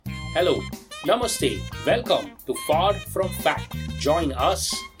Hello, Namaste, welcome to Far From Fact. Join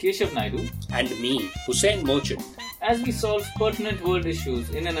us Keshav Naidu, and me, Hussein Merchant. as we solve pertinent world issues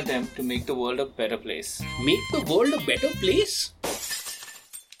in an attempt to make the world a better place. Make the world a better place?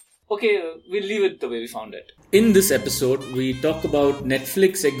 Okay, we'll leave it the way we found it. In this episode, we talk about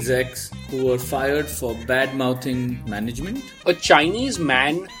Netflix execs who were fired for bad-mouthing management. A Chinese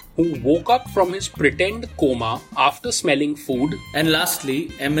man who woke up from his pretend coma after smelling food. And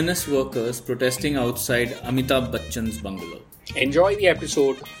lastly, M&S workers protesting outside Amitabh Bachchan's bungalow. Enjoy the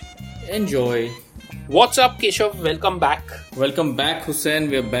episode. Enjoy. What's up, Keshav? Welcome back. Welcome back, Hussein.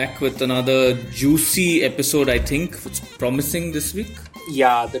 We are back with another juicy episode, I think. It's promising this week.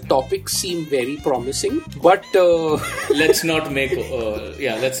 Yeah, the topics seem very promising, but Let's not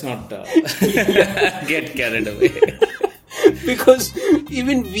get carried away. because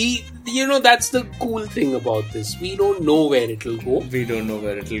even we, that's the cool thing about this. We don't know where it'll go. We don't know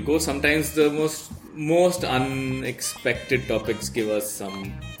where it'll go. Sometimes the most unexpected topics give us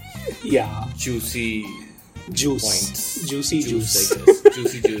some Yeah, juicy juice. points. Juicy juice. I guess.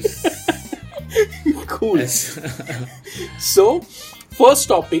 Juicy juice. Cool. Yes. So, first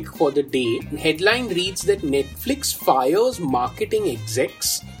topic for the day. Headline reads that Netflix fires marketing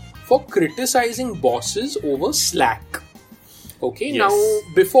execs for criticizing bosses over Slack. Okay, Yes.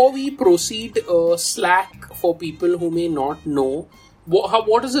 now before we proceed, Slack, for people who may not know,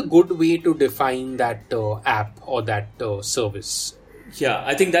 what is a good way to define that app or that service? Yeah,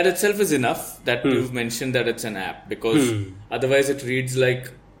 I think that itself is enough that you've mentioned that it's an app, because otherwise it reads like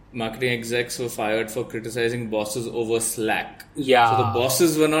marketing execs were fired for criticizing bosses over Slack. Yeah. So the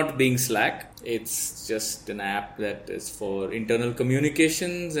bosses were not being Slack. It's just an app that is for internal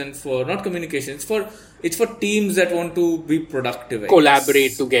communications and for not communication. It's for teams that want to be productive. I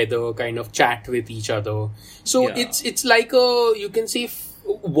Collaborate guess. together, kind of chat with each other. So Yeah. it's like you can say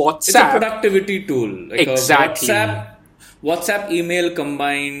WhatsApp. It's a productivity tool. Like Exactly. a WhatsApp email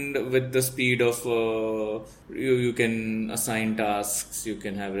combined with the speed of you can assign tasks, you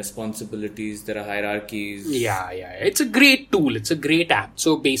can have responsibilities, there are hierarchies. Yeah. It's a great tool. It's a great app.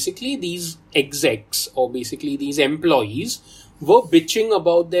 So basically, these execs or basically these employees were bitching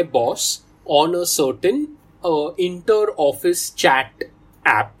about their boss on a certain inter-office chat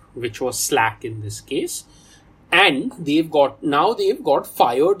app, which was Slack in this case, and they've got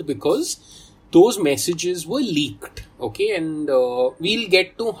fired because those messages were leaked. Okay, and we'll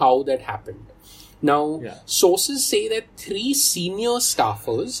get to how that happened. Now, sources say that 3 senior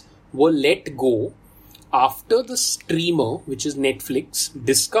staffers were let go after the streamer, which is Netflix,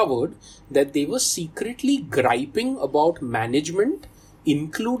 discovered that they were secretly griping about management,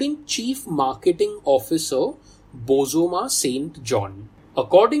 including Chief Marketing Officer Bozoma St. John.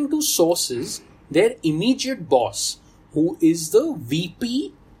 According to sources, their immediate boss, who is the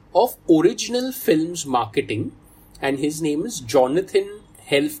VP of Original Films Marketing, and his name is Jonathan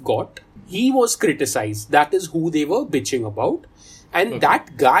Helfgott, he was criticized. That is who they were bitching about. And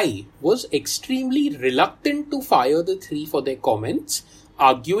that guy was extremely reluctant to fire the 3 for their comments,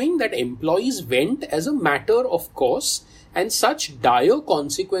 arguing that employees went as a matter of course and such dire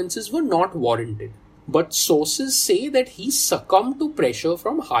consequences were not warranted. But sources say that he succumbed to pressure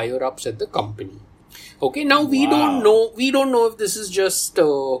from higher ups at the company. Okay, now we don't know if this is just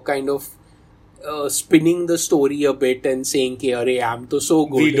kind of spinning the story a bit and saying कि अरे I'm तो so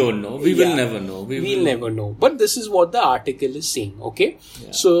good. We don't know. We will never know. We'll never know. But this is what the article is saying. Okay.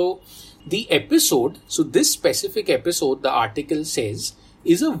 Yeah. So this specific episode, the article says,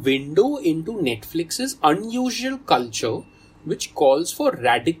 is a window into Netflix's unusual culture, which calls for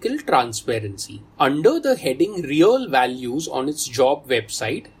radical transparency. Under the heading Real Values on its job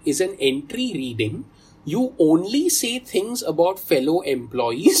website is an entry reading, "You only say things about fellow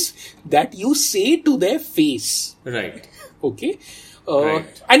employees that you say to their face." Right. Okay.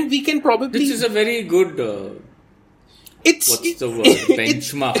 Right. And we can probably... This is a very good... what's the word?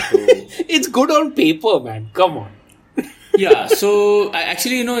 Benchmark. It's good on paper, man. Come on. Yeah, so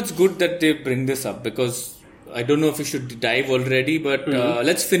actually, it's good that they bring this up, because I don't know if we should dive already, but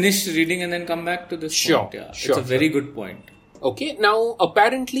let's finish reading and then come back to this point. Yeah, it's a very good point. Okay, now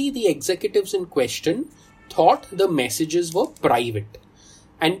apparently the executives in question thought the messages were private.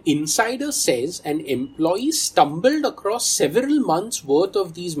 An insider says an employee stumbled across several months worth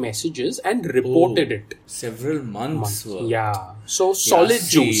of these messages and reported it. Several months worth. Yeah, so solid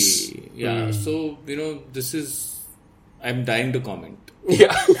juice. Yeah, so, this is... I'm dying to comment.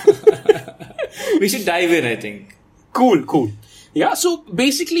 Yeah. We should dive in, I think. Cool. Yeah, so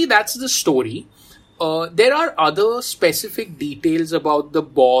basically that's the story. There are other specific details about the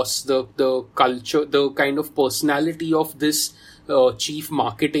boss, the culture, the kind of personality of this chief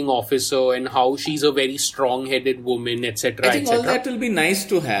marketing officer and how she's a very strong-headed woman, etc. I think all that will be nice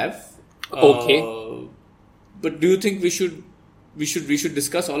to have. Okay. But do you think we should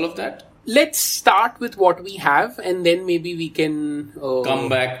discuss all of that? Let's start with what we have, and then maybe we can come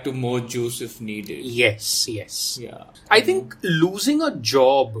back to more juice if needed. Yes. Yeah. I think losing a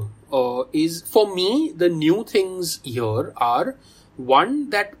job is, for me, the new things here are, one,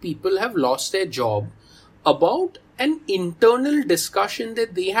 that people have lost their job about an internal discussion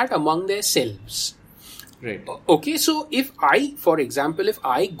that they had among themselves. Right. Okay, so if I, for example, if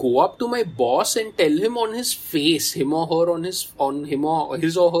I go up to my boss and tell him on his face, him or his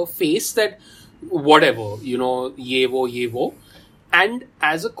or her face that whatever, ye wo, and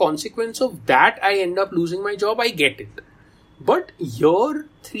as a consequence of that, I end up losing my job, I get it. But here,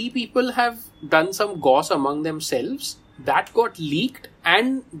 3 people have done some goss among themselves, that got leaked,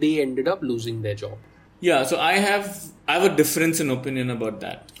 and they ended up losing their job. Yeah, so I have a difference in opinion about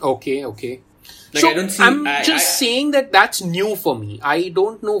that. Okay. Like, So I don't see. I'm just saying that that's new for me. I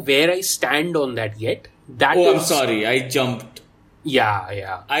don't know where I stand on that yet. I'm sorry. I jumped.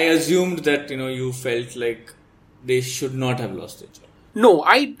 Yeah. I assumed that, you felt like they should not have lost their job. No,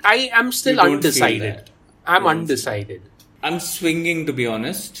 I am still You don't undecided. feel that. I'm undecided. I'm swinging, to be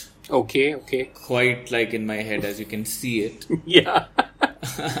honest. Okay. Quite like in my head, as you can see it. Yeah.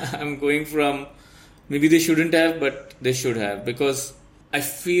 I'm going from maybe they shouldn't have, but they should have. Because I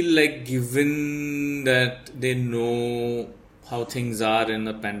feel like, given that they know how things are in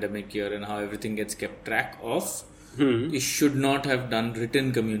the pandemic year and how everything gets kept track of, they should not have done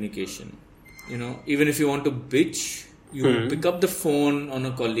written communication. Even if you want to bitch, you pick up the phone on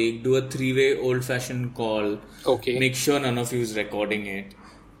a colleague, do a 3-way old-fashioned call, Okay. make sure none of you is recording it.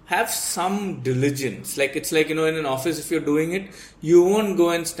 Have some diligence. Like, it's like, in an office, if you're doing it, you won't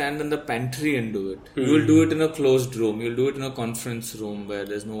go and stand in the pantry and do it. You will do it in a closed room. You'll do it in a conference room where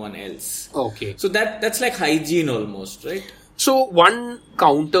there's no one else. Okay. So that's like hygiene almost, right? So one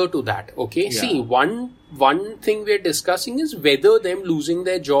counter to that, okay? Yeah. See, one thing we're discussing is whether them losing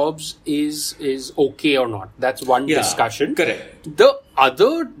their jobs is okay or not. That's one discussion. Correct. The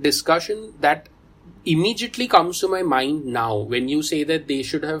other discussion that immediately comes to my mind now when you say that they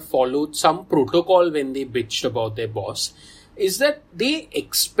should have followed some protocol when they bitched about their boss is that they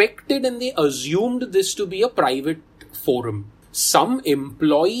expected and they assumed this to be a private forum. Some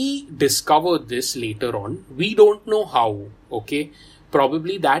employee discovered this later on. We don't know how, okay?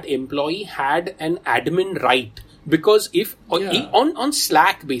 Probably that employee had an admin right because if on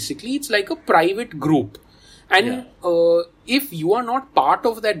Slack, basically, it's like a private group. And if you are not part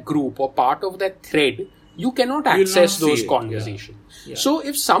of that group or part of that thread, you cannot access those conversations. Yeah. So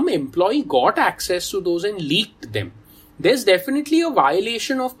if some employee got access to those and leaked them, there's definitely a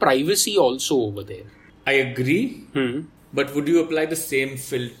violation of privacy also over there. I agree. But would you apply the same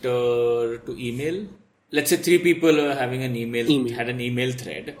filter to email? Let's say 3 people are having an had an email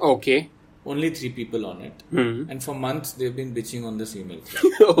thread. Okay. Only 3 people on it. And for months, they've been bitching on this email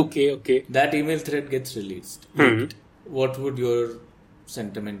thread. Okay. That email thread gets released. What would your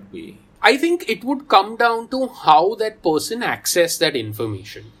sentiment be? I think it would come down to how that person accessed that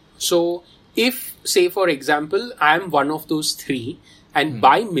information. So, if, say, for example, I am one of those 3 and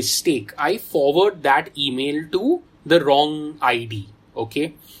by mistake, I forward that email to the wrong ID,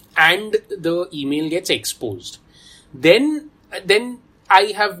 okay? And the email gets exposed. Then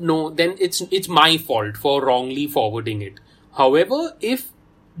I have then it's my fault for wrongly forwarding it. However, if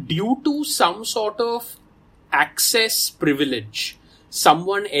due to some sort of access privilege,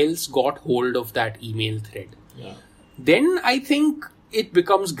 someone else got hold of that email thread, then I think it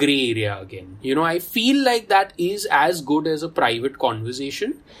becomes grey area again. I feel like that is as good as a private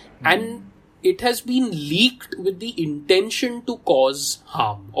conversation and it has been leaked with the intention to cause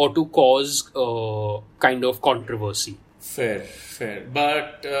harm or to cause kind of controversy. Fair.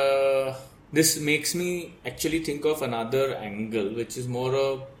 But this makes me actually think of another angle, which is more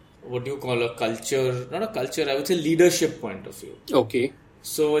of what you call a culture, not a culture, I would say leadership point of view. Okay.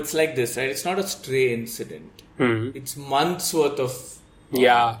 So it's like this, right? It's not a stray incident. It's months worth of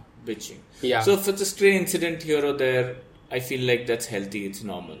bitching. Yeah. So if it's a stray incident here or there, I feel like that's healthy, it's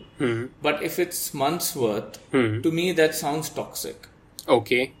normal. But if it's months worth, to me that sounds toxic.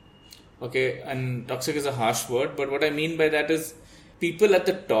 Okay, and toxic is a harsh word, but what I mean by that is people at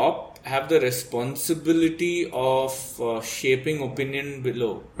the top have the responsibility of shaping opinion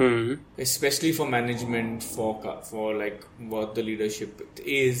below, especially for management, for like what the leadership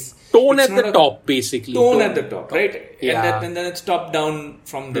is. Tone at the top, basically. Tone at the top, right? Yeah. And then it's top down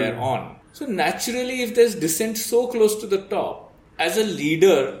from there on. So naturally, if there's dissent so close to the top, as a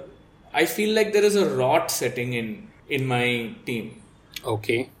leader, I feel like there is a rot setting in in my team,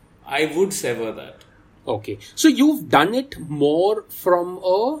 Okay. I would sever that. Okay. So you've done it more from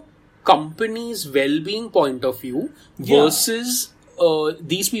a company's well-being point of view versus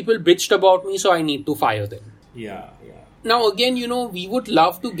these people bitched about me, so I need to fire them. Yeah. Now again, we would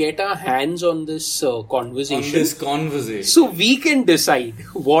love to get our hands on this conversation. On this conversation. So we can decide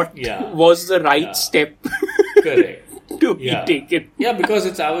what was the right step Correct. to be taken. Yeah, because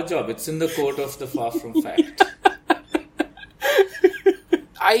it's our job. It's in the court of the far from fact.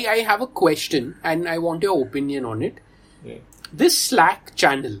 I have a question and I want your opinion on it. Yeah. This Slack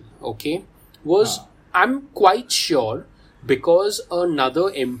channel, okay, was, I'm quite sure, because another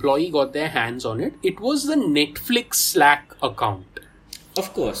employee got their hands on it, it was the Netflix Slack account.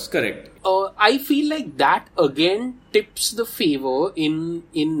 Of course, correct. I feel like that again tips the favor in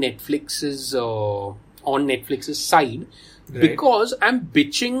Netflix's on Netflix's side, because I'm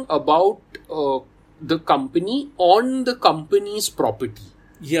bitching about the company on the company's property.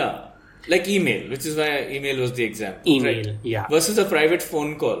 Yeah. Like email, which is why email was the example. Email, right? yeah. Versus a private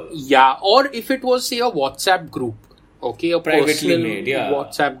phone call. Yeah, or if it was, say, a WhatsApp group, okay, a Privately personal made, yeah.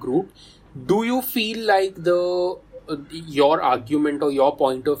 WhatsApp group, do you feel like your argument or your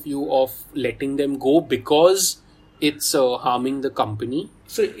point of view of letting them go because it's harming the company?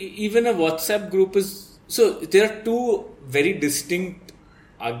 So even a WhatsApp group is... So there are two very distinct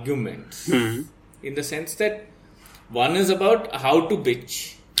arguments. In the sense that one is about how to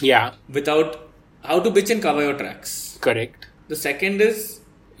bitch. Yeah. Without... How to bitch and cover your tracks. Correct. The second is,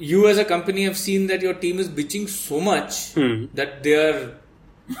 you as a company have seen that your team is bitching so much that they are...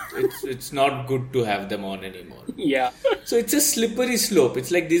 It's not good to have them on anymore. Yeah. So it's a slippery slope.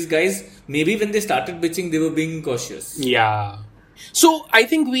 It's like these guys, maybe when they started bitching, they were being cautious. Yeah. So I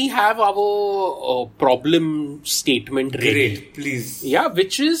think we have our problem statement ready. Great, please. Yeah,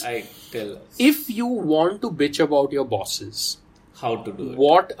 which is, Tell us if you want to bitch about your bosses, how to do it.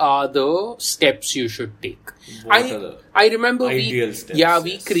 what are the steps you should take? What are the I remember ideal steps?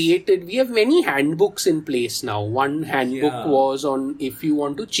 we have many handbooks in place now. One handbook was on if you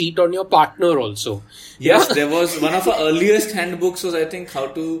want to cheat on your partner also. Yes, there was one of our earliest handbooks was, I think, how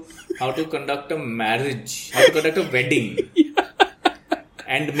to conduct a marriage, how to conduct a wedding.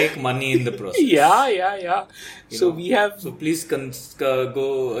 And make money in the process. Yeah. So we have... So please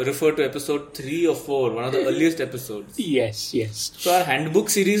go refer to episode 3 or 4, one of the earliest episodes. Yes. So our handbook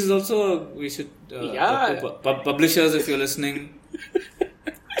series is also, we should... publishers, if you're listening,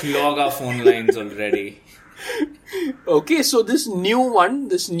 clog our phone lines already. Okay, so this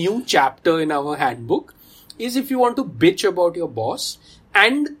new chapter in our handbook is if you want to bitch about your boss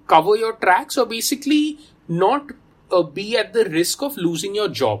and cover your tracks, or basically not be at the risk of losing your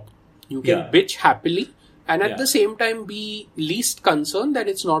job. You can bitch happily and at the same time be least concerned that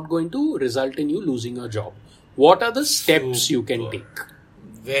it's not going to result in you losing your job. What are the steps you can take?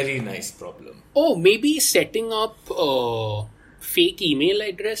 Very nice problem. Oh, maybe setting up fake email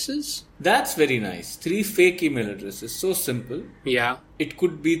addresses? That's very nice. 3 fake email addresses. So simple. Yeah. It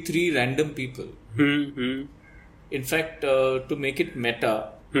could be 3 random people. In fact, to make it meta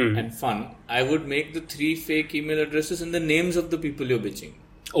and fun, I would make the 3 fake email addresses in the names of the people you're bitching.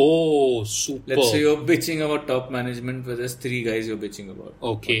 Oh, super. Let's say you're bitching about top management, where there's 3 guys you're bitching about.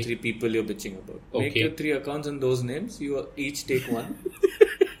 Okay. Or 3 people you're bitching about. Okay. Make your 3 accounts in those names. You each take one.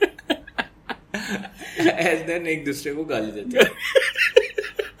 And then एक दूसरे को गाली देते हैं.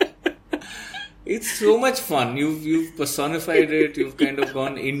 It's so much fun. You've personified it. You've kind of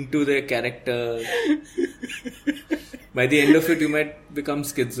gone into their character. By the end of it, you might become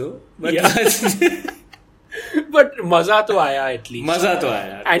schizo. But but maza to aaya at least. Maza to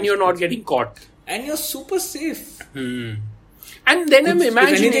aaya. And you're not getting caught. And you're super safe. And then I'm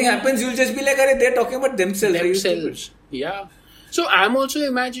imagining... If anything happens, you'll just be like, they're talking about themselves. Yeah. So I'm also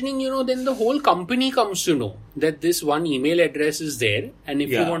imagining, then the whole company comes to know that this one email address is there. And if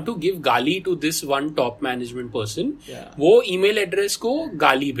you want to give gali to this one top management person, wo email address ko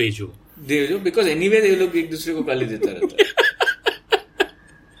gali bhejo. Because anyway they look एक दूसरे को गाली देता रहता है.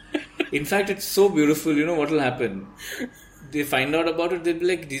 In fact, it's so beautiful. You know what will happen? They find out about it. They'll be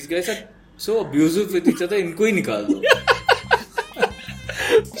like, these guys are so abusive with each other. इनको ही निकाल दो.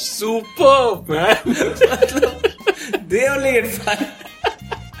 Superb, man. They only get fun.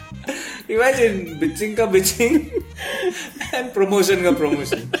 Imagine bitching ka bitching and promotion ka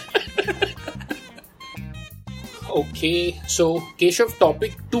promotion. Okay, so Keshav,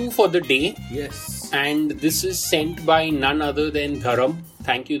 topic 2 for the day. Yes. And this is sent by none other than Dharam.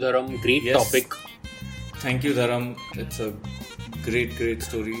 Thank you, Dharam. Great topic. Thank you, Dharam. It's a great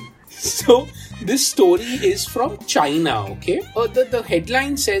story. So, this story is from China, okay? The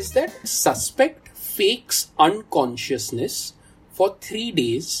headline says that suspect fakes unconsciousness for 3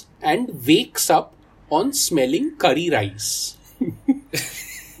 days and wakes up on smelling curry rice.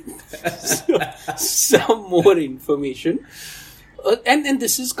 Some more information. And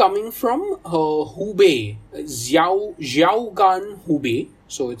this is coming from Hubei, Xiaogan Hubei.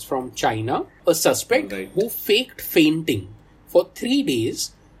 So it's from China. A suspect Right. who faked fainting for 3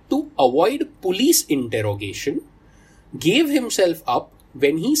 days to avoid police interrogation gave himself up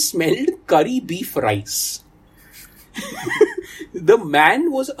when he smelled curry beef rice. The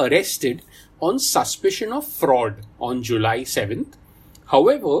man was arrested on suspicion of fraud on July 7th.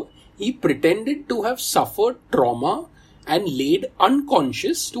 However, he pretended to have suffered trauma and laid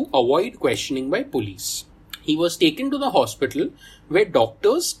unconscious to avoid questioning by police. He was taken to the hospital where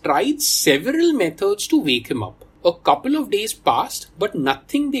doctors tried several methods to wake him up. A couple of days passed, but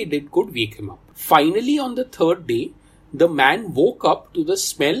nothing they did could wake him up. Finally, on the 3rd day, the man woke up to the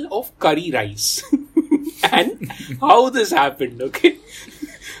smell of curry rice. And how this happened, okay?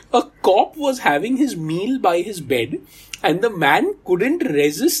 A cop was having his meal by his bed, and the man couldn't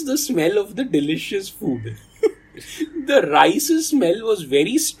resist the smell of the delicious food. The rice's smell was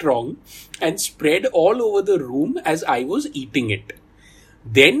very strong and spread all over the room as I was eating it.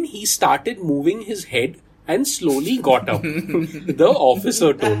 Then he started moving his head and slowly got up, the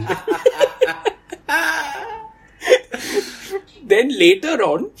officer told. Then later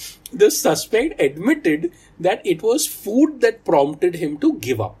on, the suspect admitted that it was food that prompted him to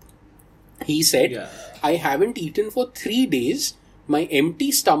give up. He said, Yeah. I haven't eaten for 3 days. My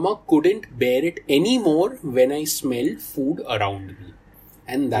empty stomach couldn't bear it anymore when I smelled food around me.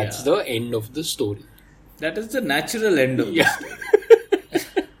 And that's the end of the story. That is the natural end of Yeah. this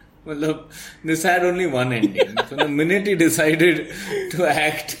story. Well, this had only one ending. So the minute he decided to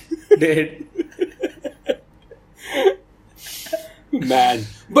act dead, Man.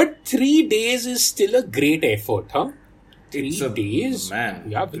 But 3 days is still a great effort, huh? 3 it's a days? man.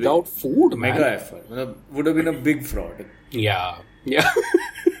 Yeah, without food, man. Mega effort. Well, would have been a big fraud. Yeah. Yeah.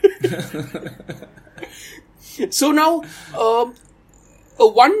 So now,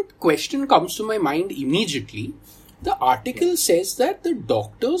 one question comes to my mind immediately. The article says that the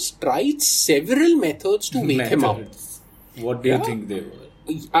doctors tried several methods to wake him up. Methods. What do you Yeah. think they were?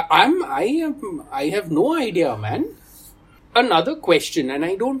 I have no idea, man. Another question, and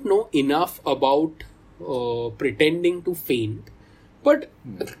I don't know enough about pretending to faint, but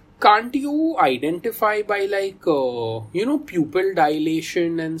can't you identify by pupil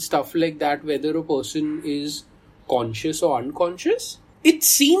dilation and stuff like that whether a person is conscious or unconscious? It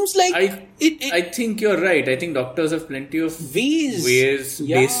seems like I think you're right. I think doctors have plenty of ways,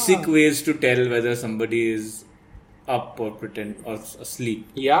 yeah. basic ways to tell whether somebody is up or asleep.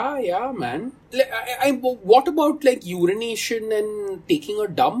 Yeah, man. What about like urination and taking a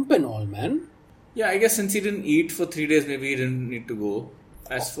dump and all, man? Yeah, I guess since he didn't eat for 3 days, maybe he didn't need to go.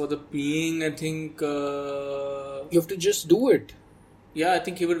 As for the peeing, I think... You have to just do it. yeah, I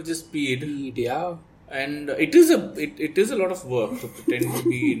think he would have just peed. Yeah. And it is a lot of work to pretend to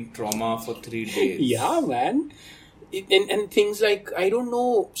be in trauma for 3 days. Yeah, man. And things like, I don't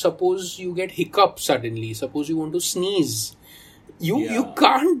know, suppose you get hiccups suddenly, suppose you want to sneeze. You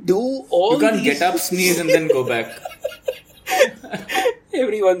can't do all You can't these... get up, sneeze and then go back.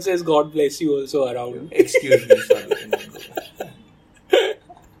 Everyone says God bless you also around. Excuse me, sorry. and then go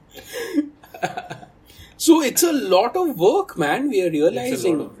back. So it's a lot of work, man. We are It's a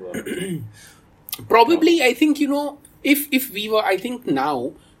realizing. lot of work. Probably, I think, if we were, I think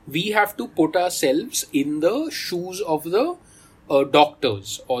now we have to put ourselves in the shoes of the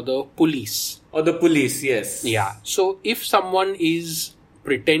doctors or the police. Or the police, yes. Yeah. So if someone is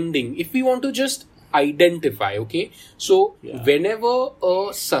pretending, if we want to just identify, okay? So whenever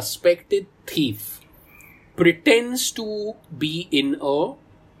a suspected thief pretends to be in a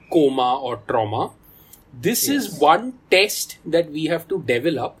coma or trauma, this is one test that we have to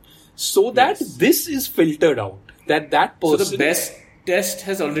develop so that this is filtered out. That person... So the best test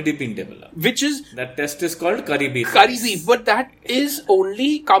has already been developed. Which is... That test is called curry beef. Curry beef, but that is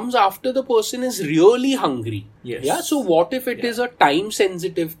only comes after the person is really hungry. Yes. Yeah. So what if it is a time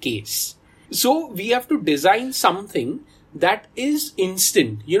sensitive case? So we have to design something that is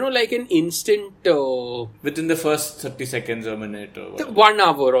instant. Like an instant. Within the first 30 seconds or minute or whatever. 1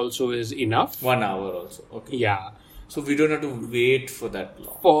 hour also is enough. 1 hour also. Okay. Yeah. So we don't have to wait for that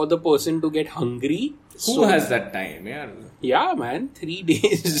long. For the person to get hungry. Who has that time? Yeah. Yeah, man. 3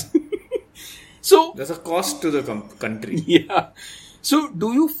 days. So. There's a cost to the country. Yeah. So,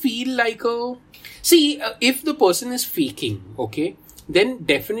 do you feel like See, if the person is faking, okay, then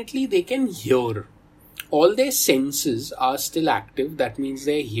definitely they can hear. All their senses are still active. That means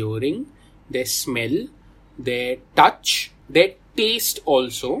they're hearing, their smell, their touch, their taste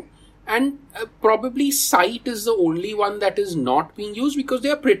also. And probably sight is the only one that is not being used because they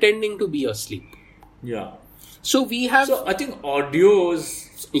are pretending to be asleep. Yeah. So we have... So I think audio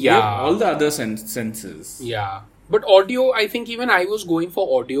is... we have all the other senses. Yeah. But audio, I think even I was going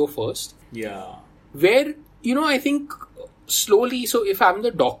for audio first. Yeah. Where, I think slowly, so if I'm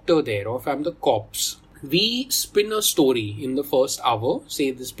the doctor there or if I'm the cops, we spin a story in the first hour.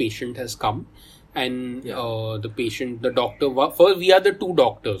 Say this patient has come and the doctor, first we are the two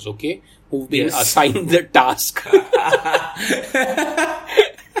doctors, okay, who've been assigned the task to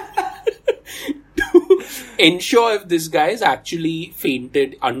ensure if this guy is actually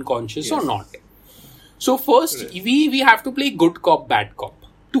fainted, unconscious or not. So first, we have to play good cop, bad cop.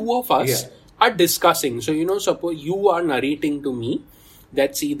 Two of us are discussing. So, suppose you are narrating to me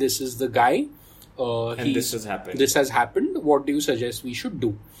that, see, this is the guy. And this has happened. This has happened. What do you suggest we should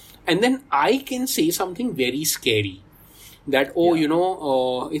do? And then I can say something very scary. That,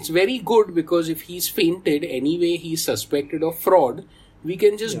 it's very good because if he's fainted, anyway, he's suspected of fraud. We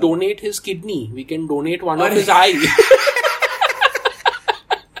can just donate his kidney. We can donate one of his eyes.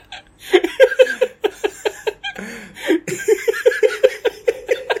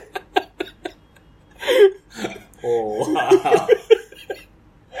 Oh, wow.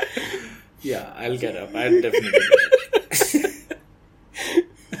 Yeah, I'll get up. I'll definitely get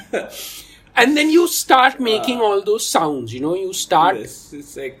up. And then you start making all those sounds, you start... Yes,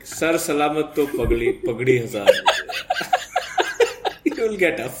 it's like, Sar Salamat to Pagdi Hazar. You'll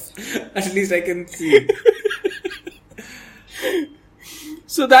get up. At least I can see.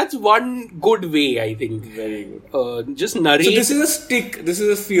 So that's one good way, I think. Very good. Just narrate. So this is a stick. This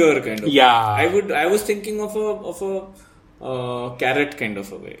is a fear kind of. Yeah. I was thinking of a carrot kind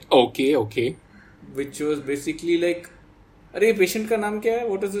of a way. Okay. Which was basically like, अरे patient का नाम क्या है?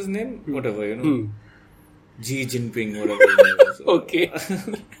 What is his name? Whatever, Xi Jinping, whatever his name is. Okay.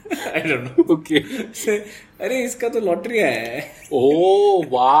 I don't know. Okay. अरे इसका तो lottery है. Oh,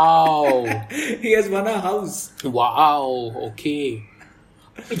 wow. He has won a house. Wow. Okay.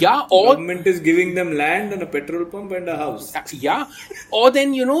 Yeah, or... Government is giving them land and a petrol pump and a house. Yeah. Or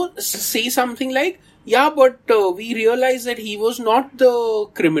then, say something like, yeah, but we realize that he was not the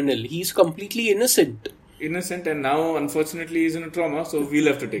criminal. He's completely innocent. Innocent, and now, unfortunately, he's in a trauma, so we'll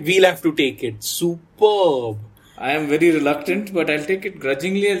have to take it. We'll have to take it. Superb. I am very reluctant, but I'll take it.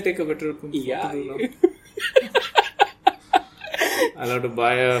 Grudgingly, I'll take a petrol pump. Yeah. I'll have to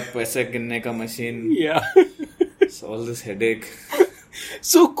buy a paisa ginne ka machine. Yeah. It's all this headache.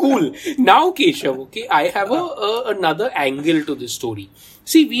 So cool. Now, Keshav, okay, I have another angle to this story.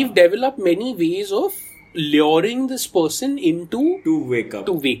 See, we've developed many ways of luring this person into... To wake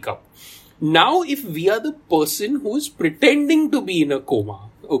up. Now, if we are the person who is pretending to be in a coma,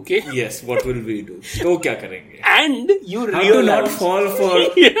 okay? Yes, what will we do? तो क्या करेंगे? And you How realize... to not fall for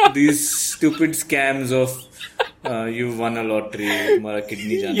these stupid scams of you won a lottery, तुम्हारा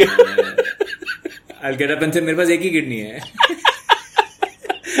kidney जाना है. I'll get up and say, मेरे पास एक ही kidney है.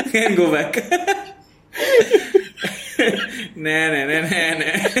 And go back. Nah.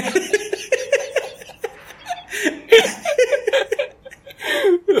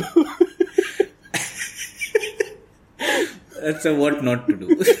 That's a what not to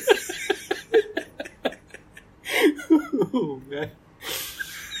do. Oh, man.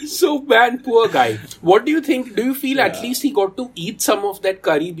 So, man, poor guy. What do you think? Do you feel at least he got to eat some of that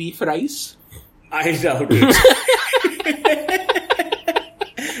curry beef rice? I doubt it.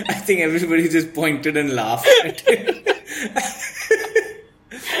 I think everybody just pointed and laughed at him.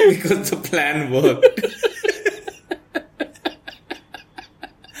 Because the plan worked.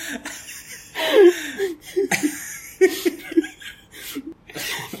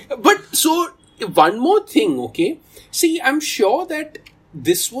 But so, one more thing, okay? See, I'm sure that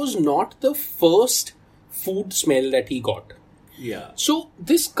this was not the first food smell that he got. Yeah. So,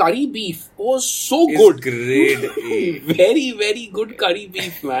 this curry beef was so It's good. grade A. Very, very good curry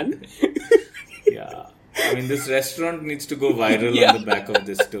beef, man. Yeah. I mean, this restaurant needs to go viral on the back of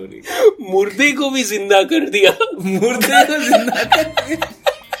this story. मुर्दे को भी जिंदा कर दिया. मुर्दे को जिंदा कर दिया.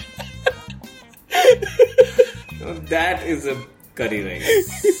 That is a curry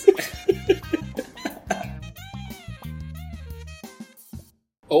rice.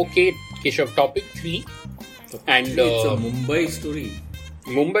 Okay, Keshav, topic 3. And it's a Mumbai story.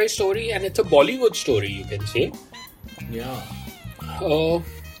 Mumbai story, and it's a Bollywood story, you can say. Yeah.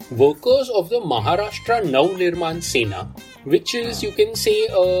 Workers of the Maharashtra Nav Nirman Sena, which is, you can say,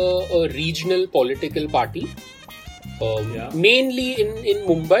 a regional political party. Mainly in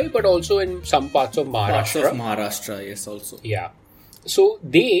Mumbai, but also in some parts of Maharashtra. Parts of Maharashtra, yes, also. Yeah. So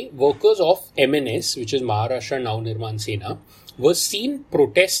they, workers of MNS, which is Maharashtra Navnirman Sena, were seen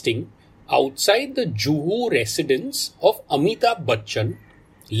protesting outside the Juhu residence of Amitabh Bachchan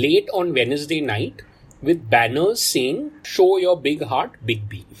late on Wednesday night with banners saying, "Show your big heart, Big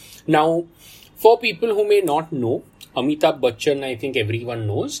B." Now, for people who may not know, Amitabh Bachchan, I think everyone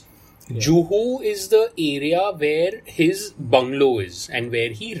knows, Juhu is the area where his bungalow is and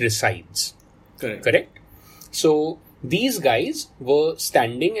where he resides. Correct? So, these guys were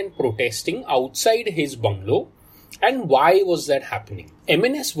standing and protesting outside his bungalow. And why was that happening?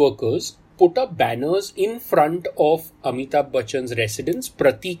 MNS workers put up banners in front of Amitabh Bachchan's residence,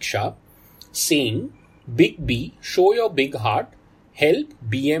 Pratiksha, saying, "Big B, show your big heart, help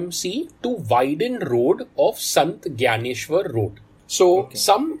BMC to widen road of Sant Gyaneshwar Road." So,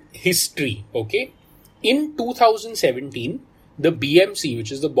 some history, okay? In 2017, the BMC,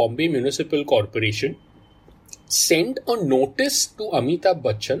 which is the Bombay Municipal Corporation, sent a notice to Amitabh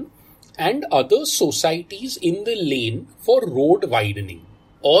Bachchan and other societies in the lane for road widening.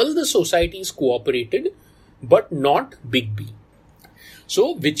 All the societies cooperated, but not Big B.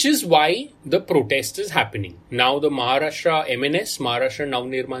 So, which is why the protest is happening. Now, the Maharashtra MNS, Maharashtra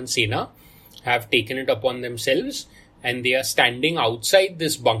Navnirman Sena, have taken it upon themselves and they are standing outside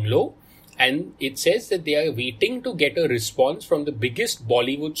this bungalow, and it says that they are waiting to get a response from the biggest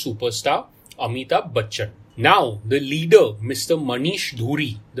Bollywood superstar, Amitabh Bachchan. Now, the leader, Mr. Manish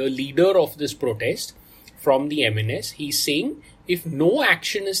Dhuri, the leader of this protest from the MNS, he's saying if no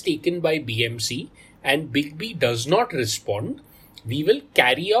action is taken by BMC and Big B does not respond, we will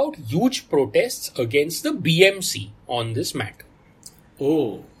carry out huge protests against the BMC on this matter.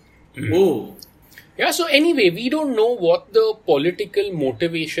 Oh. Yeah, so anyway, we don't know what the political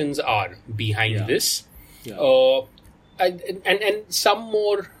motivations are behind this. Yeah. And some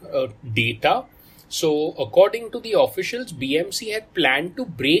more data. So, according to the officials, BMC had planned to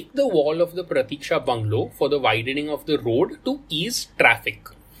break the wall of the Pratiksha bungalow for the widening of the road to ease traffic.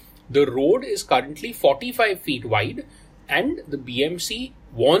 The road is currently 45 feet wide and the BMC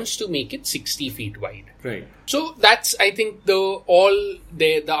wants to make it 60 feet wide. Right. So, that's, I think, the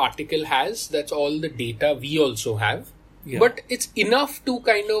article has. That's all the data we also have. Yeah. But it's enough to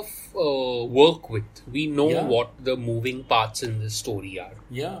kind of work with. We know what the moving parts in this story are.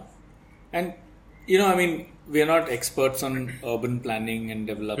 Yeah. And we are not experts on urban planning and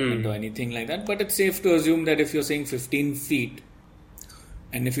development or anything like that, but it's safe to assume that if you're saying 15 feet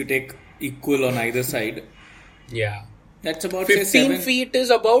and if you take equal on either side, that's about 15 feet is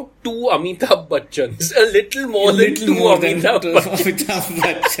about 2 Amitabh Bachchans. A little more than 2 Amitabh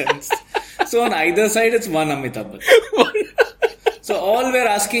Bachchans. So on either side, it's 1 Amitabh Bachchan. So all we're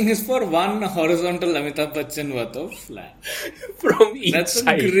asking is for 1 horizontal Amitabh Bachchan worth of land. From each That's side.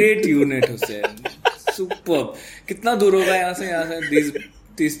 That's a great unit, Hussain. Superb. कितना दूर होगा यहाँ से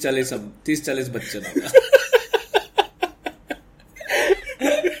 30-40 बच्चन होगा.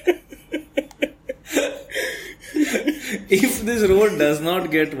 If this road does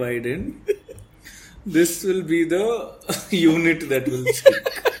not get widened, this will be the unit that will stick.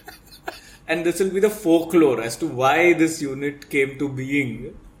 And this will be the folklore as to why this unit came to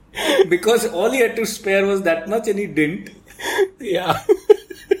being. Because all he had to spare was that much and he didn't. Yeah.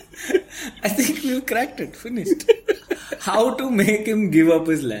 I think we've cracked it. Finished. How to make him give up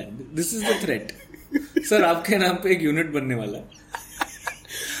his land. This is the threat. Sir, आपके नाम पे एक unit बनने वाला.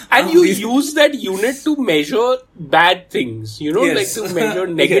 And you use that unit to measure bad things, like to measure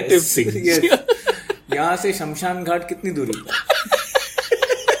negative things. Yes. यहाँ से शमशान घाट कितनी दूरी पर?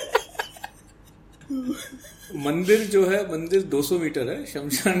 मंदिर 200 मीटर है,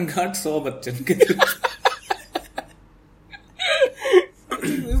 शमशान घाट 100 बच्चन के दूरी.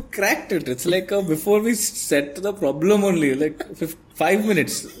 We've cracked it. It's like before we set the problem only, like 5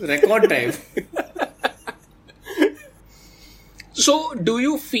 minutes, record time. So, do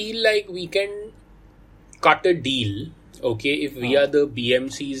you feel like we can cut a deal, if we are the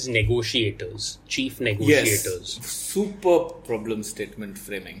BMC's negotiators, chief negotiators? Yes. Super problem statement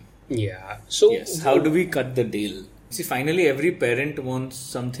framing. Yeah. So, yes. How do we cut the deal? See, finally, every parent wants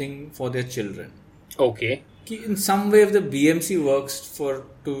something for their children. Okay. In some way, if the BMC works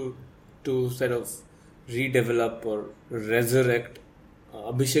to sort of redevelop or resurrect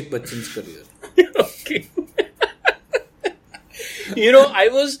Abhishek Bachchan's career. Okay.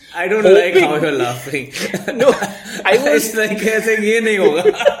 I don't like how you're laughing. No, I was it's like saying ye nahi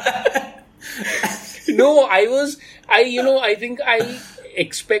hoga. No, I think I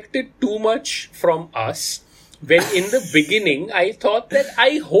expected too much from us when in the beginning I thought that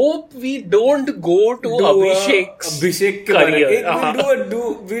I hope we don't go to Abhishek career.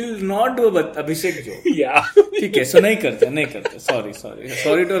 We'll not do a Abhishek joke. Yeah. Okay, so nahi karta. Sorry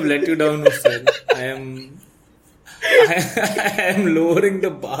to have let you down, Hussain. I am lowering the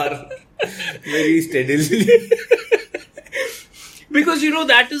bar very steadily. Because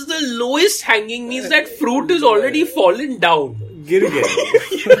that is the lowest hanging, means that fruit is already fallen down. गिर गए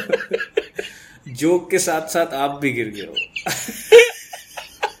joke के साथ साथ आप भी गिर गए हो.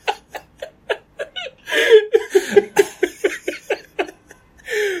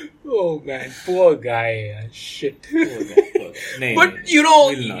 Oh man, poor guy. Shit. Poor guy. But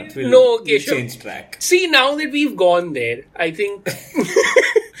we'll change track. See, now that we've gone there, I think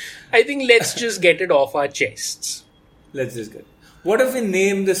let's just get it off our chests. Let's just get. What if we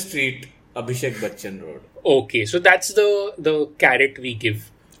name the street Abhishek Bachchan Road? Okay, so that's the carrot we give.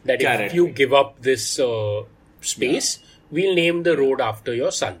 That if you give up this space, we'll name the road after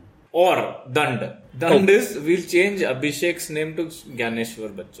your son. Or Dand. Dand is, we'll change Abhishek's name to Gyaneshwar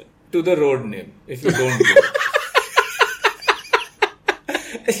Bachchan. To the road name, if you don't do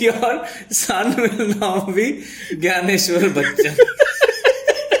it. Your son will now be Gyaneshwar Bachchan.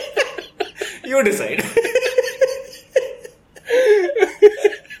 You decide.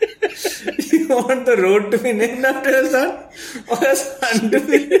 You want the road to be named after your son? Or your son to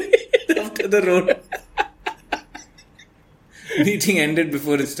be named after the road? Meeting ended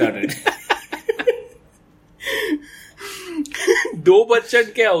before it started. 2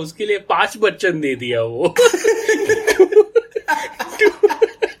 Bachchan क्या उसके लिए 5 बच्चन दे दिया वो.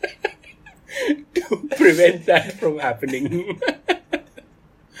 to prevent that from happening.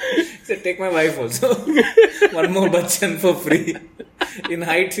 So take my wife also. 1 more Bachchan for free. In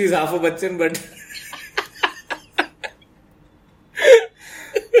height she's half a Bachchan, but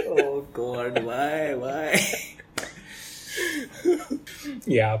oh God, why?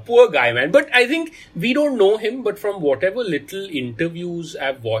 Yeah, poor guy, man. But I think we don't know him, but from whatever little interviews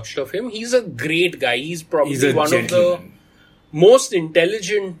I've watched of him, he's a great guy. He's probably one of the most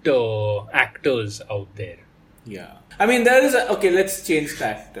intelligent actors out there. Yeah. I mean, there is let's change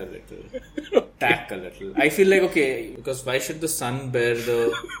tack a little. I feel like, because why should the son bear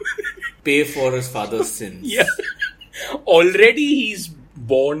the pay for his father's sins? Yeah. Already he's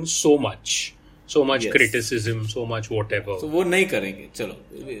borne so much Yes. criticism, so much whatever. So वो नहीं करेंगे. चलो,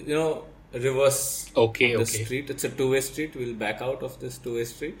 reverse the street. It's a 2-way street. We'll back out of this 2-way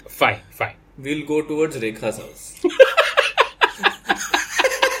street. Fine. We'll go towards Rekha's house.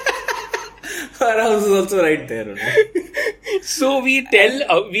 Our house is also right there. So we tell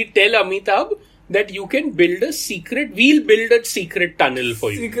Amitabh that you can build we'll build a secret tunnel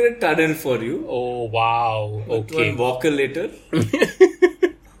for you. Secret tunnel for you. Oh, wow. Okay. One walker later.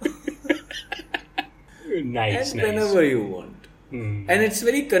 Nice. Whenever you want. And it's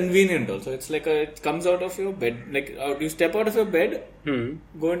very convenient also. It's like it comes out of your bed. Like you step out of your bed,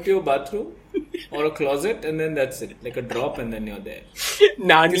 go into your bathroom or a closet, and then that's it. Like a drop, and then you're there.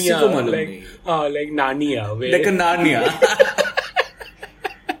 Narnia. Like Narnia. Like a Narnia.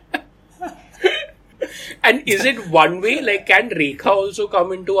 And is it one way? Like, can Rekha also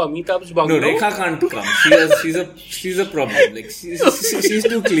come into Amitabh's bungalow? No, Rekha can't come. She's a problem. Like she's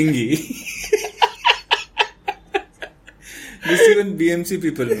too clingy. This even BMC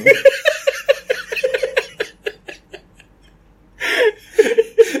people know.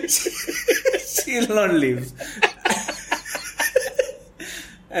 She'll not leave.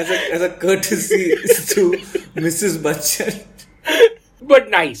 As a courtesy to Mrs. Bachchan. But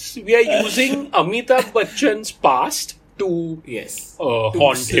nice. We are using Amitabh Bachchan's past to haunt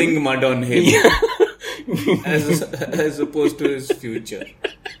him. Sling mud on him. as opposed to his future.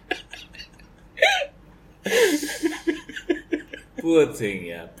 Poor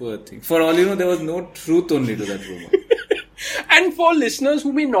thing. For all you know, there was no truth only to that rumor. And for listeners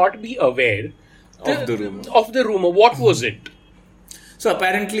who may not be aware of the rumor, what was it? So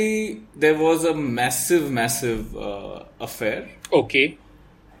apparently there was a massive affair. Okay.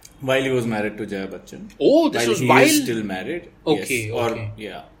 While he was married to Jaya Bachchan. Oh, this was while he is still married. Okay.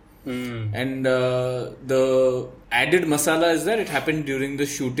 Yes. And the added masala is that it happened during the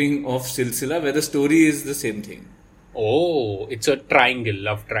shooting of Silsila, where the story is the same thing. Oh, it's a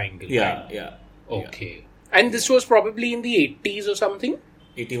love triangle. Yeah. Okay. And this was probably in the 80s or something?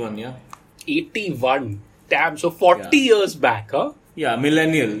 81, yeah. 81. Damn, so 40 years back, huh? Yeah,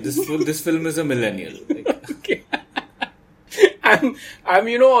 millennial. This film is a millennial. Okay. I'm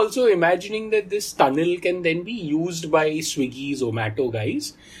also imagining that this tunnel can then be used by Swiggy, Zomato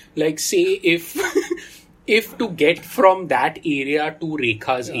guys. Like, say, if to get from that area to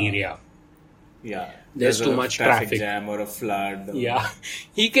Rekha's area. Yeah. there's too a much traffic traffic. jam or a flood. Or Yeah,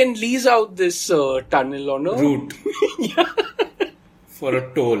 he can lease out this tunnel on a route for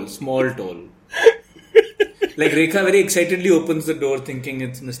a toll, small toll. Like Rekha very excitedly opens the door thinking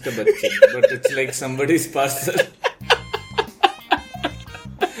it's Mr. Bachchan, but it's like somebody's parcel.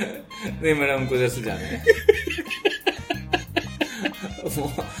 नहीं madam हमको इधर से जाना है.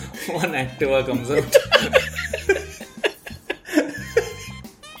 One Activa comes out.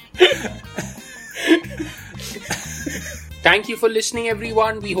 Thank you for listening,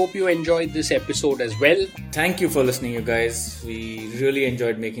 everyone. We hope you enjoyed this episode as well. Thank you for listening, you guys. We really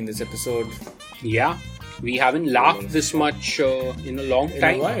enjoyed making this episode. Yeah, we haven't laughed this much in a long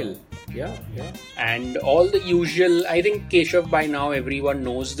time. In a while. Yeah. And all the usual, I think Keshav by now everyone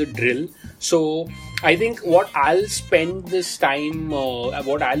knows the drill. So I think what I'll spend this time,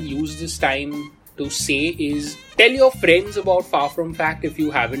 what I'll use this time to say is tell your friends about Far From Fact if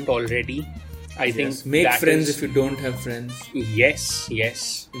you haven't already. I think make that friends is- if you don't have friends.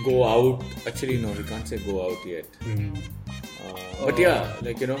 Yes. Go out. Actually, no, we can't say go out yet. But yeah,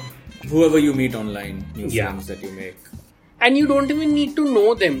 like, whoever you meet online, new Yeah. friends that you make. And you don't even need to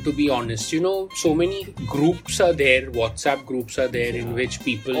know them, to be honest. So many groups are there, WhatsApp groups are there in which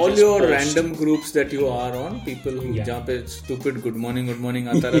people All just your post. random groups that you are on, people who Yeah. जहाँ पे stupid good morning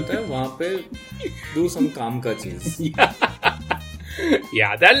आता रहता है, वहाँ पे do some काम का चीज.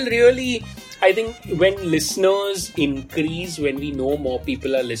 Yeah, that'll really, I think when listeners increase, when we know more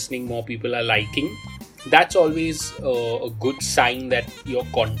people are listening, more people are liking, that's always a good sign that your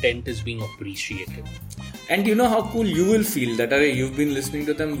content is being appreciated. And you know how cool you will feel that you've been listening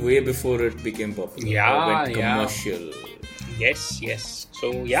to them way before it became popular. Yeah, or went yeah. commercial. Yes.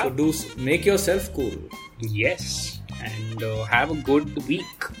 So yeah, So make yourself cool. yes. And have a good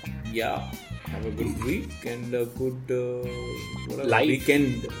week. Yeah. Have a good week and a good Life.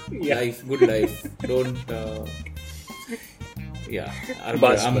 weekend. Yeah. Life, good life. Don't. Yeah.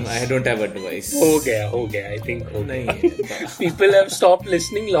 Bus. I don't have advice. Ho gaya, I think ho gaya. नहीं. People have stopped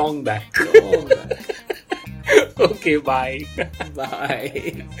listening long back. Oh, Okay, bye.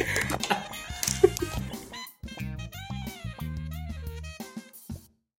 bye.